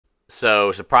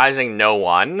So, surprising no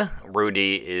one,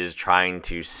 Rudy is trying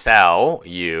to sell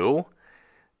you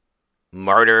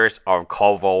Murders of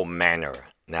Koval Manor.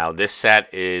 Now, this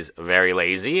set is very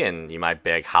lazy, and you might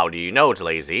be like, how do you know it's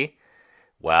lazy?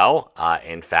 Well,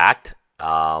 in fact,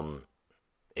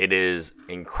 it is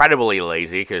incredibly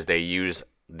lazy because they use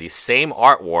the same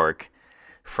artwork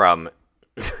from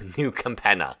New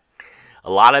Capenna.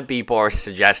 A lot of people are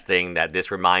suggesting that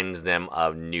this reminds them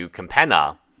of New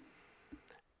Capenna,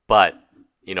 but,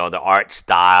 you know, the art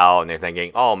style, and they're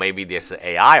thinking, oh, maybe this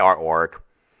AI artwork.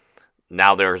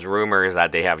 Now there's rumors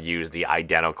that they have used the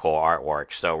identical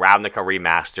artwork. So Ravnica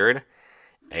Remastered,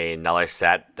 another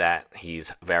set that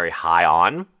he's very high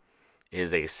on,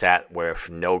 is a set with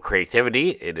no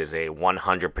creativity. It is a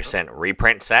 100%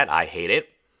 reprint set. I hate it.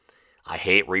 I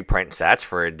hate reprint sets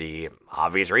for the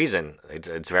obvious reason.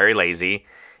 It's very lazy.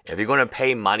 If you're going to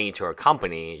pay money to a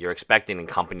company, you're expecting the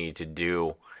company to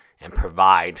do and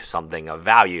provide something of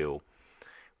value.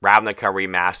 Ravnica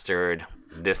Remastered,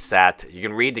 this set, you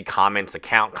can read the comments. The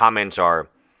comments are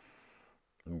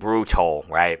brutal,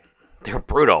 right? They're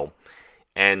brutal.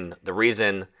 And the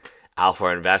reason Alpha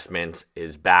Investments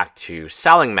is back to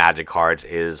selling Magic cards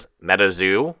is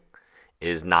MetaZoo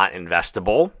is not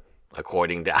investable,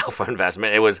 according to Alpha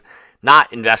Investment. It was not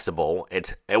investable.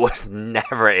 It was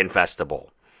never investable.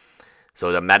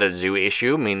 So the MetaZoo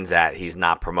issue means that he's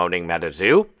not promoting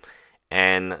MetaZoo.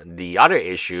 And the other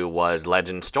issue was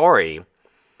Legend Story.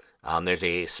 There's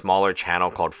a smaller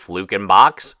channel called Fluke and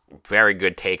Box. Very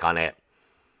good take on it.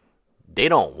 They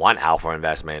don't want Alpha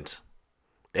Investments.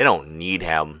 They don't need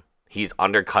him. He's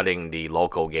undercutting the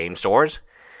local game stores.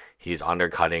 He's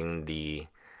undercutting the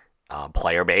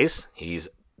player base. He's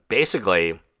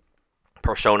basically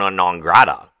persona non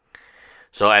grata.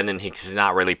 So, and then he's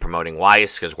not really promoting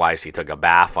Weiss, because Weiss, he took a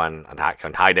bath on Attack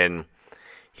on Titan.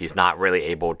 He's not really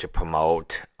able to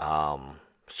promote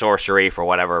Sorcery for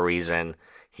whatever reason.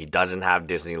 He doesn't have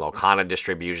Disney Locana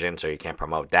distribution, so you can't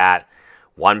promote that.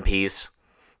 One Piece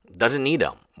doesn't need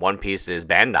him. One Piece is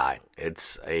Bandai.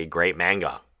 It's a great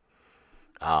manga.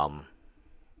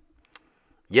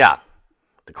 Yeah.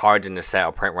 The cards in the set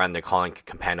are print run. They're calling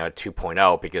Capenna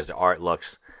 2.0 because the art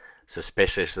looks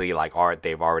suspiciously like art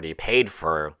they've already paid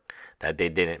for, that they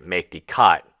didn't make the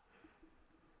cut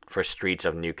for Streets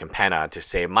of New Capenna. To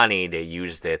save money, they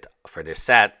used it for this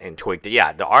set and tweaked it.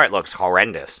 Yeah, the art looks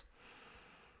horrendous.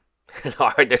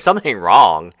 There's something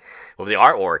wrong with the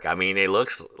artwork. I mean, it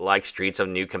looks like Streets of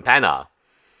New Capenna.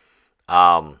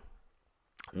 No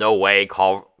way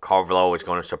Karlov is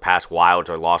going to surpass Wilds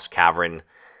or Lost Cavern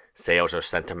sales or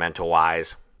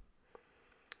sentimental-wise.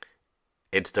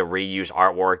 It's the reused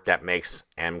artwork that makes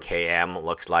MKM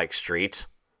looks like Streets.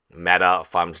 Meta,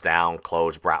 thumbs down,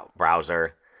 closed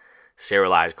browser.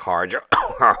 Serialized cards are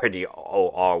already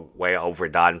all way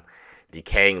overdone.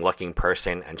 Decaying looking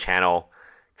person and channel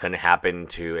couldn't happen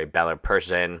to a better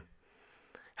person.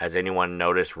 Has anyone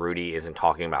noticed Rudy isn't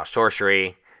talking about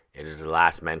sorcery? It is the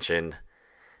last mentioned.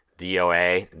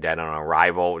 DOA, dead on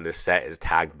arrival. This set is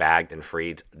tagged, bagged, and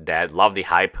freed dead. Love the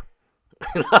hype.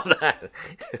 Love that.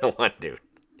 One dude.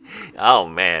 Oh,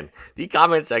 man. The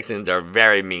comment sections are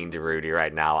very mean to Rudy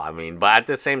right now. I mean, but at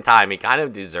the same time, he kind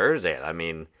of deserves it. I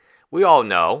mean, we all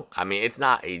know. I mean, it's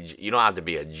not a... You don't have to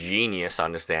be a genius to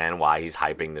understand why he's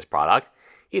hyping this product.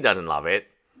 He doesn't love it.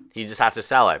 He just has to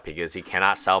sell it because he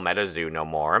cannot sell MetaZoo no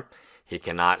more. He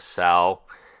cannot sell...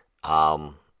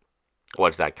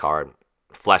 what's that card?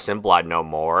 Flesh and Blood no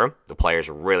more. The players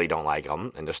really don't like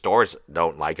him, and the stores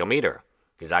don't like him either.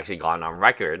 He's actually gone on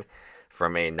record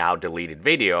from a now deleted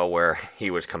video where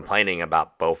he was complaining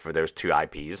about both of those two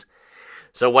IPs.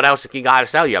 So what else he got to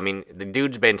sell you? I mean, the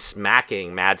dude's been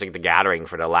smacking Magic the Gathering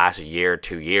for the last year,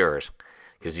 2 years,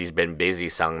 because he's been busy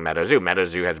selling MetaZoo.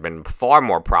 MetaZoo has been far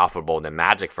more profitable than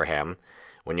Magic for him.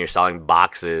 When you're selling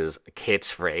boxes,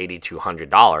 kits for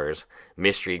 $8,200,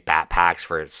 mystery packs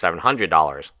for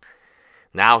 $700.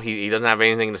 Now he doesn't have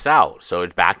anything to sell, so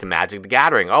it's back to Magic the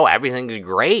Gathering. Oh, everything's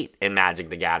great in Magic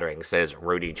the Gathering, says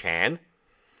Rudy Chan.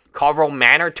 Koval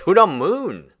Manor to the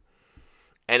moon.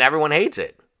 And everyone hates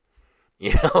it.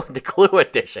 You know, the Clue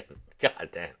Edition. God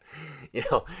damn. You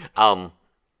know,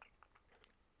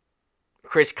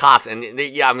 Chris Cox, and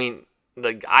yeah, I mean,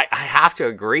 like, I have to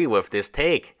agree with this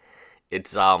take.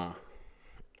 It's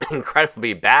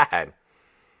incredibly bad.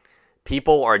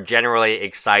 People are generally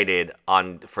excited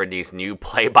for these new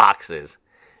play boxes.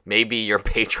 Maybe your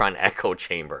Patreon echo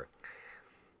chamber.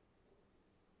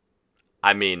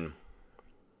 I mean,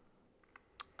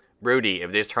 Rudy,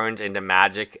 if this turns into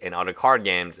Magic and other card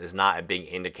games, is not a big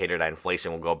indicator that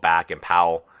inflation will go back and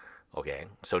Powell. Okay,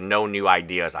 so no new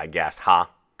ideas, I guess, huh?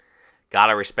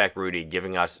 Gotta respect Rudy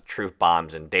giving us truth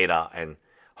bombs and data and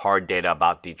hard data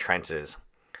about the trenches.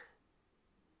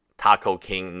 Taco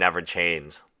King never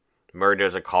chains.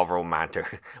 Murders a Culver Manor.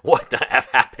 What the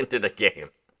F happened to the game?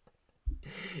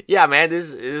 Yeah, man,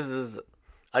 this is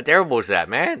a terrible set,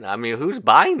 man. I mean, who's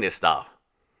buying this stuff?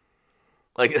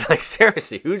 Like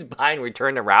seriously, who's buying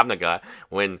Return to Ravnica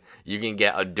when you can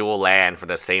get a dual land for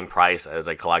the same price as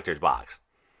a collector's box?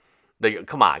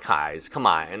 Come on, guys, come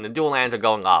on. And the dual lands are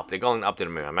going up. They're going up to the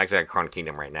moon. I'm actually at Crown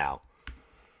Kingdom right now.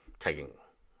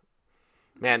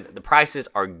 Man, the prices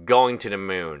are going to the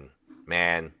moon,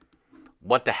 man.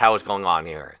 What the hell is going on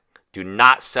here? Do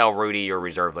not sell Rudy your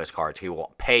reserve list cards. He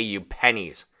will pay you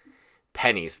pennies.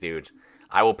 Pennies, dudes.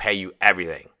 I will pay you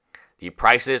everything. The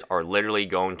prices are literally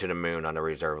going to the moon on the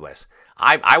reserve list.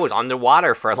 I was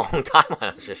underwater for a long time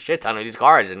on a shit ton of these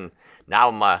cards, and now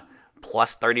I'm a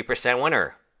plus 30%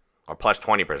 winner. Or plus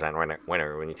 20%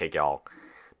 winner when you take it all.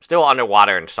 Still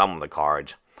underwater in some of the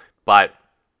cards. But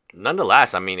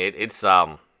nonetheless, I mean, it's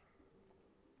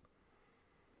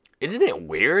isn't it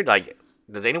weird? Like,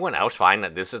 does anyone else find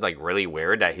that this is, like, really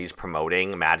weird that he's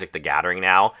promoting Magic the Gathering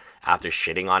now after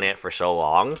shitting on it for so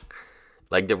long?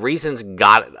 Like, the reason's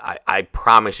I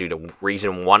promise you, the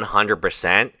reason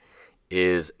 100%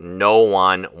 is no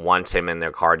one wants him in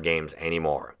their card games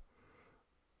anymore.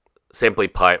 Simply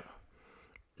put,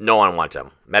 no one wants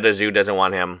him. MetaZoo doesn't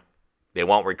want him. They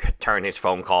won't return his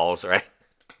phone calls, right?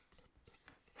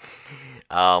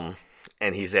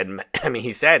 And he said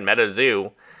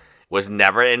MetaZoo was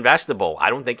never investable. I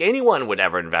don't think anyone would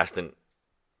ever invest in.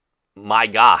 My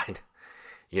God,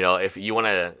 you know, if you want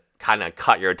to kind of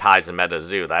cut your ties to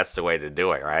MetaZoo, that's the way to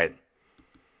do it, right?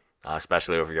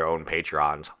 Especially with your own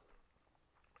Patrons.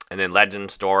 And then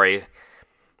Legend Story,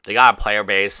 they got a player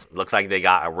base. Looks like they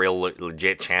got a real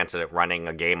legit chance at running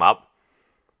a game up.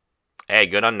 Hey,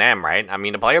 good on them, right? I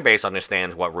mean, the player base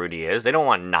understands what Rudy is. They don't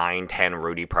want 9, 10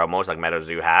 Rudy promos like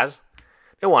MetaZoo has.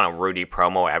 They want a Rudy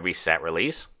promo every set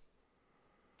release.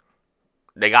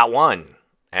 They got one,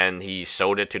 and he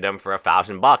sold it to them for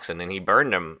 $1,000, and then he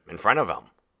burned them in front of them.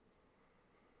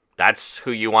 That's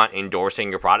who you want endorsing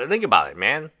your product. Think about it,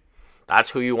 man. That's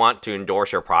who you want to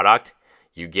endorse your product.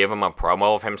 You give him a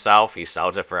promo of himself. He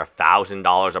sells it for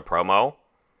 $1,000 a promo.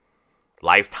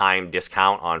 Lifetime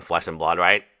discount on Flesh and Blood,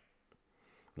 right?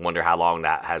 Wonder how long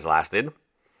that has lasted.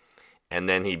 And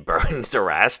then he burns the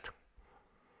rest.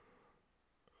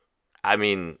 I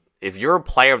mean, if you're a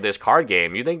player of this card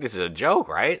game, you think this is a joke,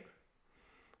 right?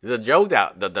 It's a joke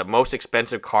that the most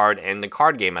expensive card in the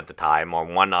card game at the time, or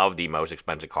one of the most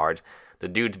expensive cards, the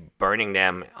dude's burning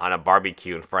them on a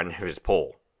barbecue in front of his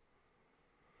pool.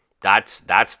 That's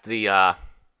the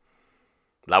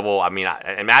level. I mean,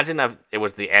 imagine if it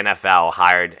was the NFL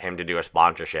hired him to do a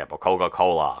sponsorship, or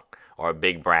Coca-Cola, or a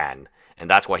big brand, and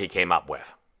that's what he came up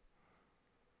with.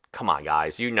 Come on,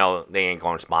 guys. You know they ain't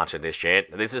going to sponsor this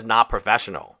shit. This is not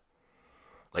professional.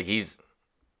 Like, he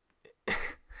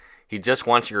just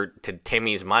wants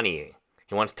Timmy's money.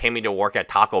 He wants Timmy to work at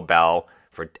Taco Bell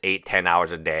for 8-10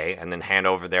 hours a day and then hand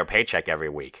over their paycheck every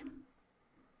week.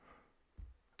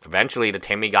 Eventually, the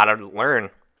Timmy got to learn.